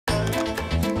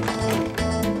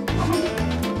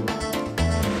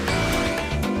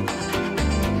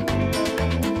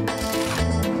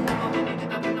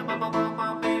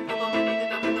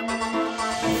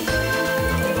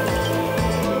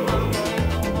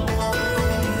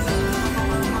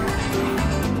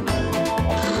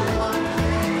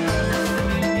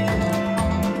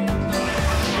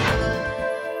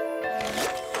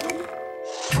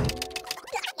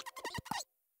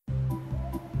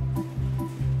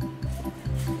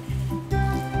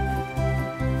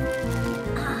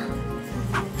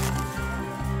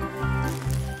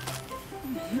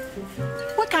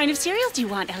kind of cereal do you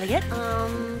want, Eliot?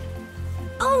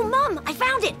 Oh, Mom, I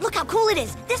found it. Look how cool it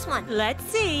is. This one. Let's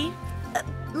see.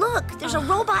 Look, there's a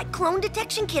robot clone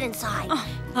detection kit inside.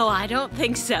 Oh, I don't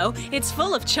think so. It's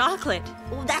full of chocolate.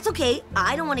 Well, that's okay.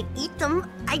 I don't want to eat them.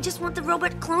 I just want the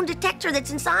robot clone detector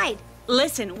that's inside.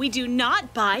 Listen, we do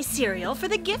not buy cereal for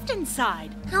the gift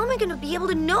inside. How am I going to be able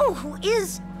to know who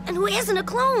is and who isn't a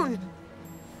clone?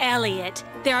 Eliot,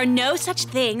 there are no such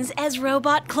things as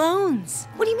robot clones.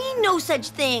 What do you mean, no such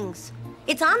things?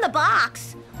 It's on the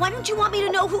box. Why don't you want me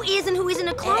to know who is and who isn't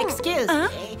a clone? Excuse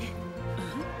me.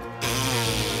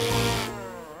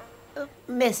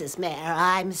 Mrs. Mayor,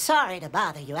 I'm sorry to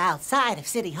bother you outside of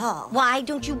City Hall. Why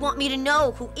don't you want me to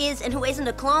know who is and who isn't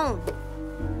a clone?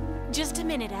 Just a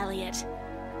minute, Eliot.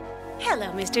 Hello,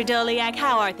 Mr. Doliak.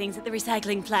 How are things at the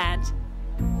recycling plant?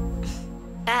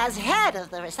 As head of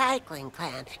the recycling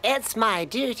plant, it's my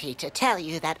duty to tell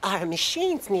you that our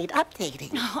machines need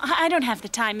updating. Oh, I don't have the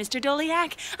time, Mr.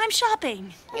 Doliak. I'm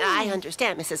shopping. I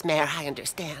understand, Mrs. Mayor, I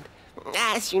understand.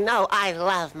 As you know, I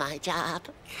love my job.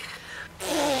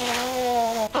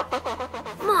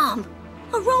 Mom,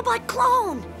 a robot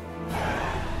clone.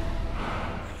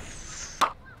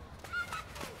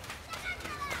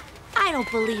 I don't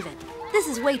believe it. This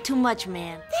is way too much,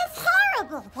 man. That's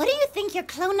horrible. What do you think your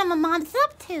clone number mom's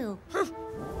up to?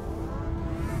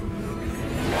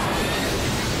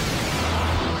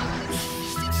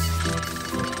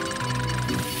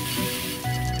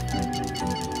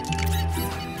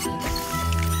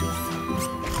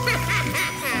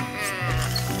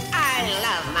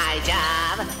 My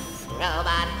job.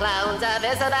 Robot clones of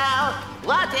Isabel,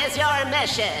 what is your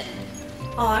mission?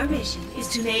 Our mission is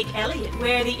to make Eliot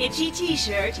wear the itchy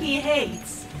t-shirt he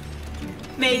hates.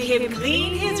 Make him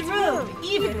clean his room,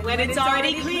 even when it's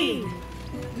already clean.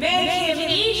 Make him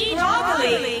eat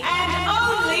broccoli, and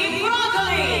only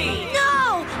broccoli!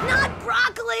 No, not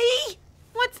broccoli!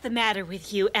 What's the matter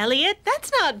with you, Eliot?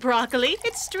 That's not broccoli,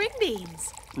 it's string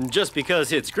beans. Just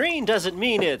because it's green doesn't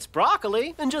mean it's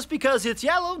broccoli, and just because it's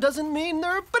yellow doesn't mean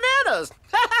they're bananas.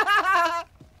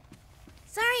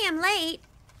 Sorry I'm late.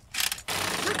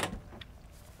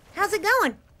 How's it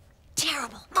going?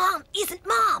 Terrible. Mom isn't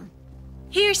Mom.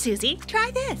 Here, Susie,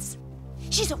 try this.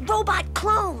 She's a robot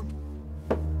clone.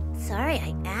 Sorry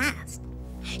I asked.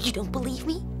 You don't believe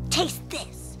me? Taste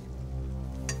this.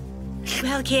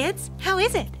 Well, kids, how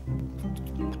is it?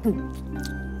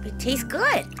 It tastes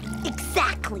good.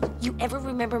 Exactly. You ever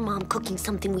remember Mom cooking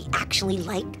something we actually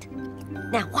liked?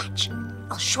 Now watch.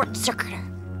 I'll short circuit her.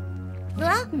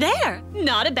 Well, There!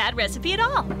 Not a bad recipe at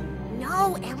all.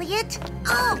 no, Eliot.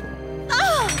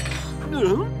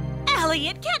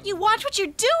 Eliot, can't you watch what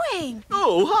you're doing?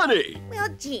 Oh, honey. Well,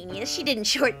 genius, she didn't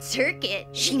short circuit.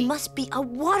 She must be a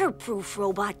waterproof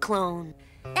robot clone.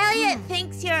 Eliot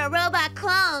thinks you're a robot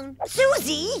clone.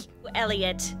 Susie!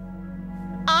 Eliot,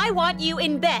 I want you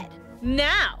in bed.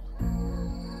 Now.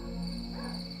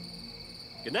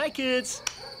 Good night, kids.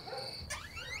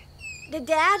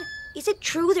 Dad, is it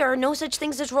true there are no such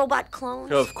things as robot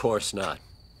clones? Of course not.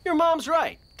 Your mom's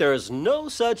right. There's no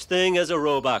such thing as a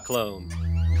robot clone.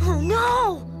 Oh,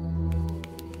 no!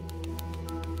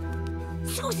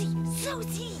 Susie!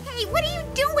 Hey, what are you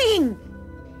doing?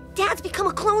 Dad's become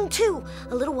a clone, too.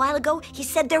 A little while ago, he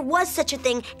said there was such a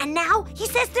thing, and now he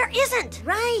says there isn't.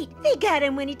 Right, they got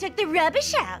him when he took the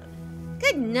rubbish out.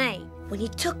 Good night. When he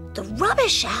took the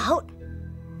rubbish out,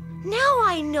 now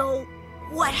I know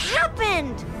what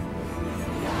happened.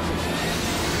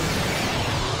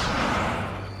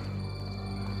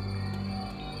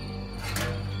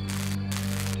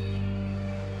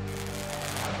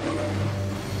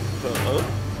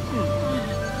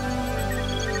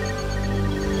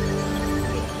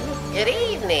 Good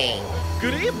evening.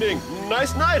 Good evening.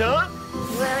 Nice night, huh?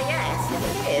 Well, yes,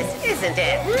 it is, isn't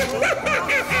it?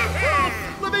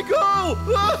 Let me go!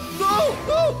 No!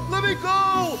 Oh, let me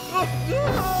go!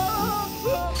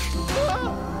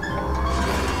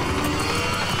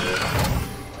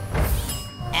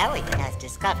 Eliot has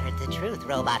discovered the truth,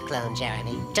 robot clone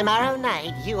Jeremy. Tomorrow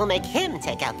night, you will make him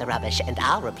take out the rubbish, and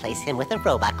I'll replace him with a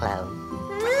robot clone.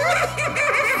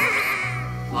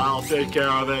 I'll take care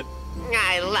of it.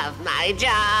 I love my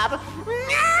job.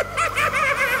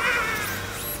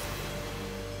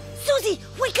 Susie,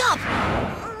 wake up!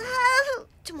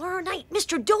 Tomorrow night,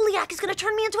 Mr. Doliak is gonna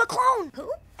turn me into a clone.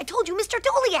 Who? I told you, Mr.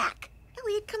 Doliak.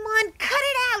 Eliot, come on, cut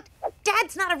it out.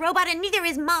 Dad's not a robot and neither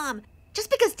is Mom. Just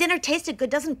because dinner tasted good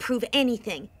doesn't prove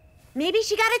anything. Maybe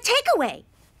she got a takeaway.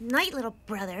 Night, little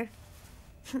brother.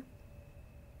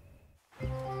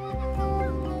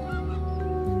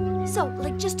 So,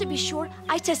 just to be sure,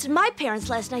 I tested my parents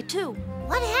last night, too.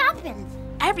 What happened?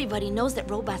 Everybody knows that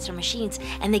robots are machines,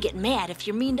 and they get mad if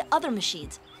you're mean to other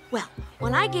machines. Well,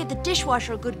 when I gave the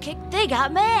dishwasher a good kick, they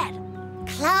got mad.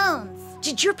 Clones.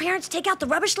 Did your parents take out the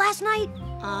rubbish last night?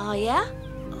 Oh, yeah?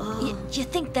 You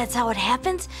think that's how it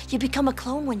happens? You become a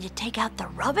clone when you take out the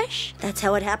rubbish? That's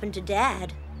how it happened to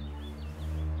Dad.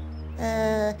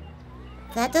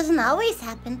 That doesn't always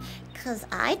happen, 'cause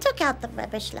I took out the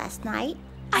rubbish last night.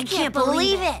 I can't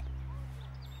believe it.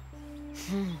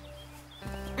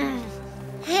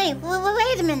 Hey,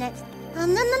 wait a minute.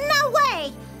 No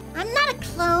way! I'm not a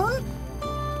clone.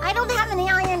 I don't have any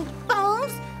iron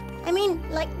bones. I mean,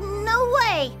 like, no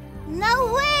way.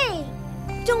 No way!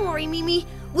 Don't worry, Mimi.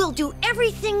 We'll do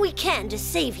everything we can to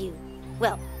save you.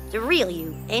 Well, the real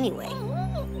you, anyway.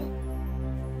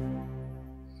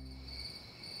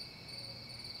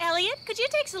 Eliot, could you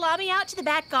take Salami out to the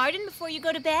back garden before you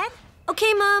go to bed?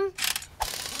 Okay, Mom.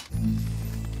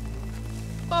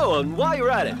 Oh, and while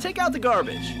you're at it, take out the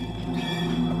garbage.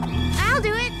 I'll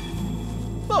do it.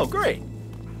 Oh, great.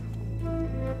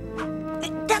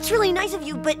 That's really nice of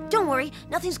you, but don't worry.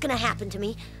 Nothing's gonna happen to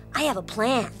me. I have a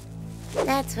plan.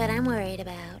 That's what I'm worried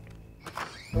about.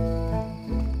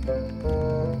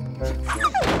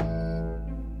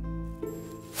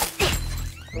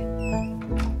 Good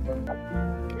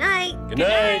night. Good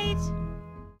night.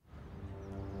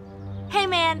 Hey,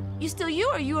 man, you still you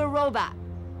or you a robot?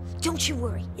 Don't you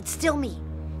worry. It's still me.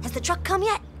 Has the truck come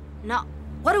yet? No.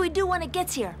 What do we do when it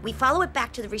gets here? We follow it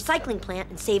back to the recycling plant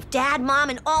and save Dad,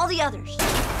 Mom, and all the others.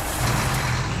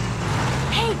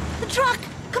 Hey, the truck!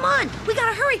 Come on, we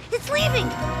gotta hurry. It's leaving.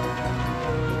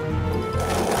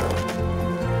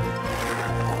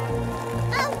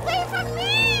 Away from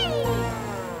me!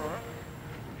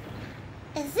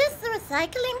 Is this the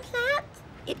recycling plant?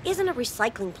 It isn't a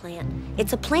recycling plant.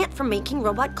 It's a plant for making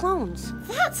robot clones.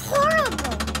 That's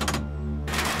horrible.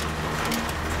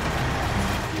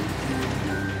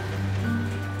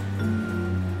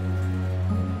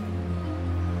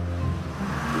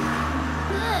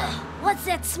 What's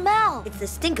that smell? It's the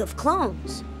stink of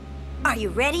clones. Are you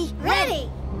ready? Ready!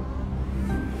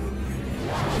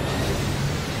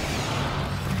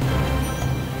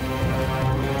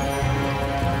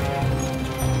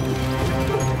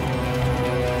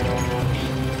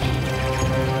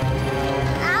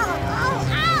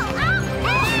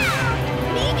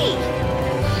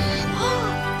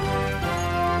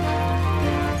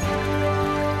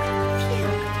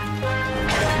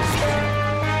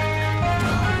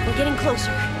 Getting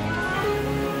closer.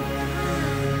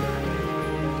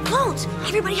 Clones!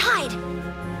 Everybody hide!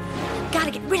 Gotta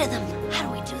get rid of them. How do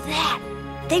we do that?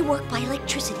 They work by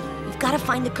electricity. We've gotta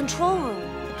find the control room.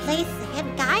 The place the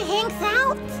head guy hangs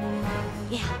out?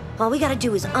 Yeah, all we gotta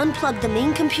do is unplug the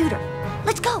main computer.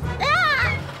 Let's go!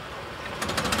 Ah!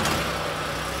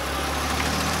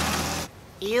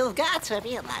 You've got to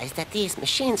realize that these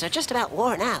machines are just about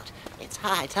worn out. It's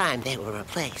high time they were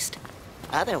replaced.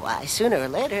 Otherwise, sooner or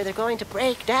later, they're going to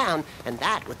break down, and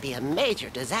that would be a major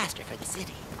disaster for the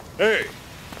city. Hey,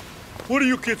 what are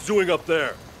you kids doing up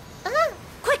there?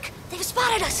 Quick! They've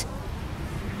spotted us!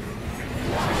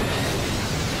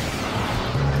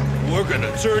 We're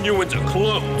gonna turn you into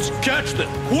clones. Catch them,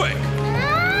 quick!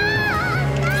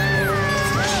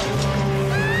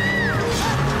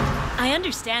 I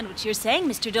understand what you're saying,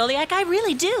 Mr. Doliak. I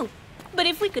really do. But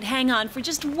if we could hang on for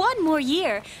just one more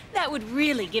year, that would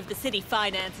really give the city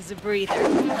finances a breather.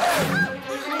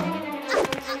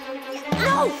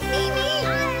 No! Mimi!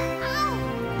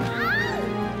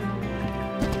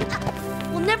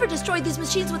 We'll never destroy these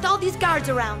machines with all these guards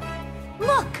around.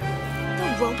 Look!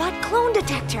 The robot clone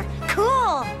detector.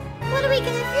 Cool! What are we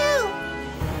gonna do?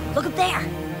 Look up there.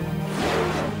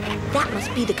 That must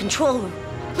be the control room.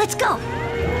 Let's go!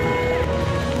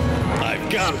 I've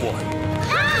got one.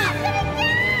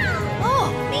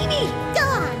 Oh, Mimi!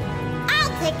 Dawn!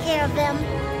 I'll take care of them.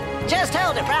 Just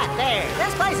hold it right there.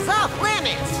 This place is off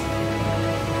limits.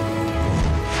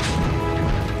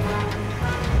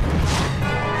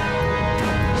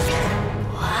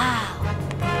 Wow.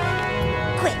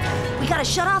 Quick, we gotta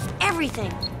shut off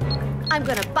everything. I'm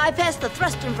gonna bypass the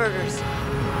thrust inverters.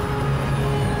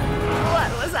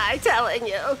 What was I telling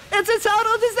you? It's a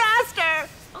total disaster.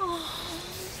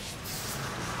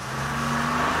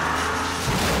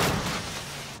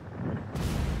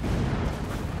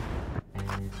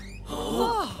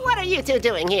 What are you two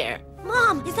doing here?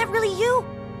 Mom, is that really you?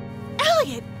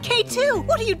 Eliot, K2,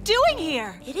 what are you doing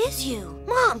here? It is you.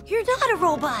 Mom, you're not a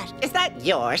robot. Is that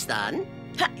your son?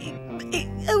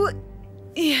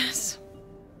 Yes.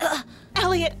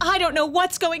 Eliot, I don't know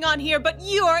what's going on here, but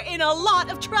you're in a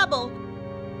lot of trouble.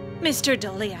 Mr.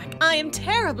 Doliak, I am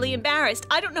terribly embarrassed.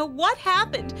 I don't know what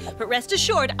happened, but rest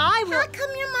assured, I will... How come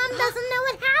your mom doesn't know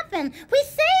what happened? We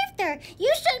saved her.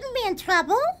 You shouldn't be in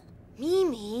trouble.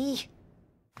 Mimi.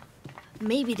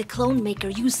 Maybe the clone maker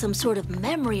used some sort of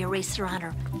memory eraser on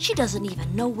her. She doesn't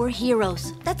even know we're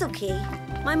heroes. That's okay.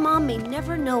 My mom may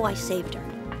never know I saved her,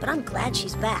 but I'm glad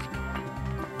she's back.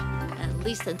 At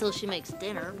least until she makes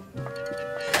dinner.